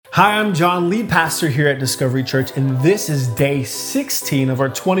Hi, I'm John, lead pastor here at Discovery Church, and this is day 16 of our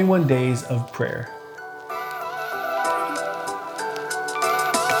 21 days of prayer.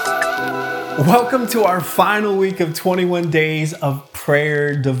 Welcome to our final week of 21 days of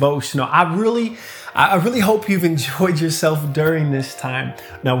prayer devotional. I really hope you've enjoyed yourself during this time.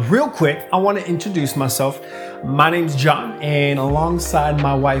 Now, real quick, I want to introduce myself. My name's John, and alongside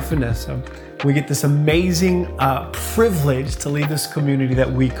my wife, Vanessa, we get this amazing privilege to lead this community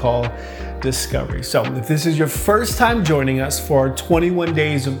that we call Discovery. So if this is your first time joining us for our 21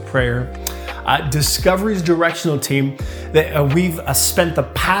 days of prayer, Discovery's directional team, that we've spent the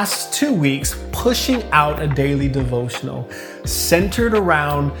past 2 weeks pushing out a daily devotional centered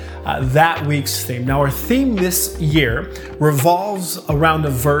around that week's theme. Now, our theme this year revolves around a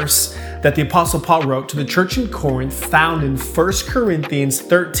verse that the Apostle Paul wrote to the church in Corinth, found in 1 Corinthians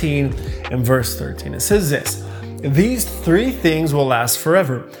 13 and verse 13. It says this: "These three things will last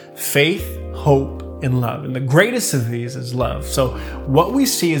forever: faith, hope, and love. And the greatest of these is love." So what we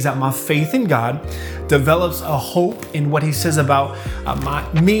see is that my faith in God develops a hope in what he says about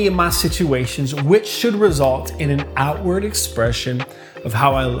me and my situations, which should result in an outward expression of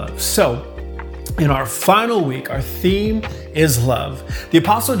how I love. So in our final week, our theme is love. The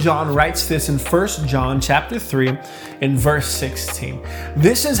Apostle John writes this in 1 John chapter 3 and verse 16.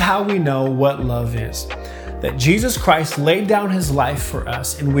 "This is how we know what love is, that Jesus Christ laid down his life for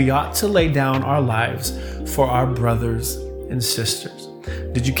us, and we ought to lay down our lives for our brothers and sisters."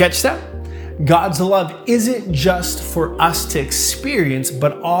 Did you catch that? God's love isn't just for us to experience,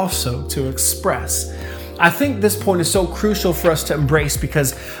 but also to express. I think this point is so crucial for us to embrace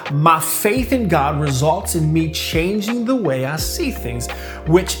because my faith in God results in me changing the way I see things,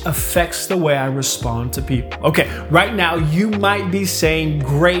 which affects the way I respond to people. Okay, right now you might be saying,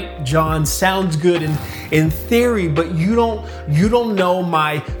 "Great, John, sounds good in theory, but you don't know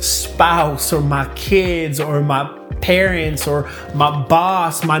my spouse or my kids or my parents or my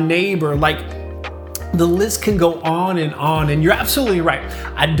boss, my neighbor." Like, the list can go on, and you're absolutely right.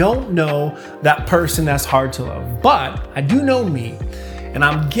 I don't know that person that's hard to love, but I do know me, and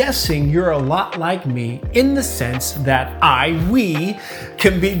I'm guessing you're a lot like me in the sense that we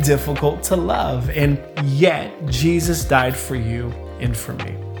can be difficult to love, and yet Jesus died for you and for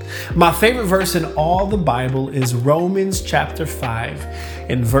me. My favorite verse in all the Bible is Romans chapter 5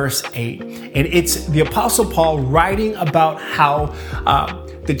 and verse 8, and it's the Apostle Paul writing about how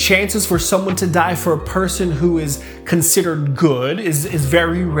the chances for someone to die for a person who is considered good is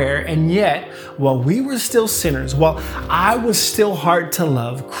very rare. And yet, while we were still sinners, while I was still hard to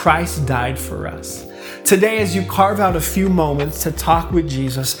love, Christ died for us. Today, as you carve out a few moments to talk with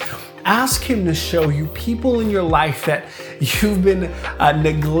Jesus, ask him to show you people in your life that you've been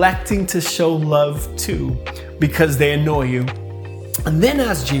neglecting to show love to because they annoy you. And then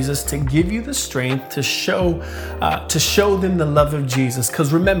ask Jesus to give you the strength to show them the love of Jesus.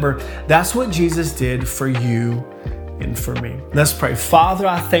 Because remember, that's what Jesus did for you and for me. Let's pray. Father,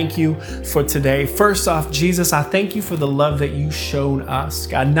 I thank you for today. First off, Jesus, I thank you for the love that you showed us.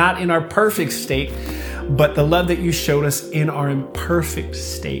 God, not in our perfect state, but the love that you showed us in our imperfect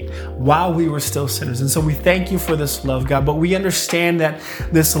state while we were still sinners. And so we thank you for this love, God, but we understand that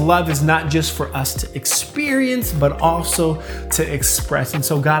this love is not just for us to experience, but also to express. And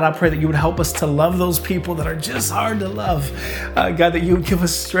so God, I pray that you would help us to love those people that are just hard to love. God, that you would give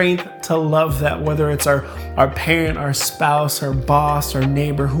us strength to love that, whether it's our parent, our spouse, our boss, our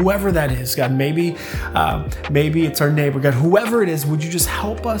neighbor, whoever that is. God, maybe it's our neighbor. God, whoever it is, would you just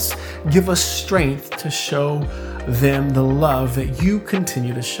help us, give us strength to show them the love that you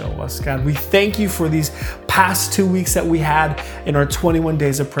continue to show us. God, we thank you for these past 2 weeks that we had in our 21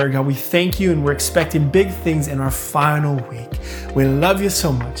 days of prayer. God, we thank you, and we're expecting big things in our final week. We love you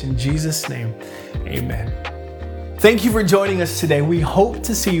so much. In Jesus' name, amen. Thank you for joining us today. We hope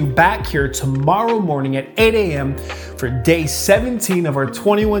to see you back here tomorrow morning at 8 a.m. for day 17 of our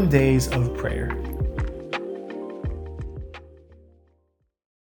 21 days of prayer.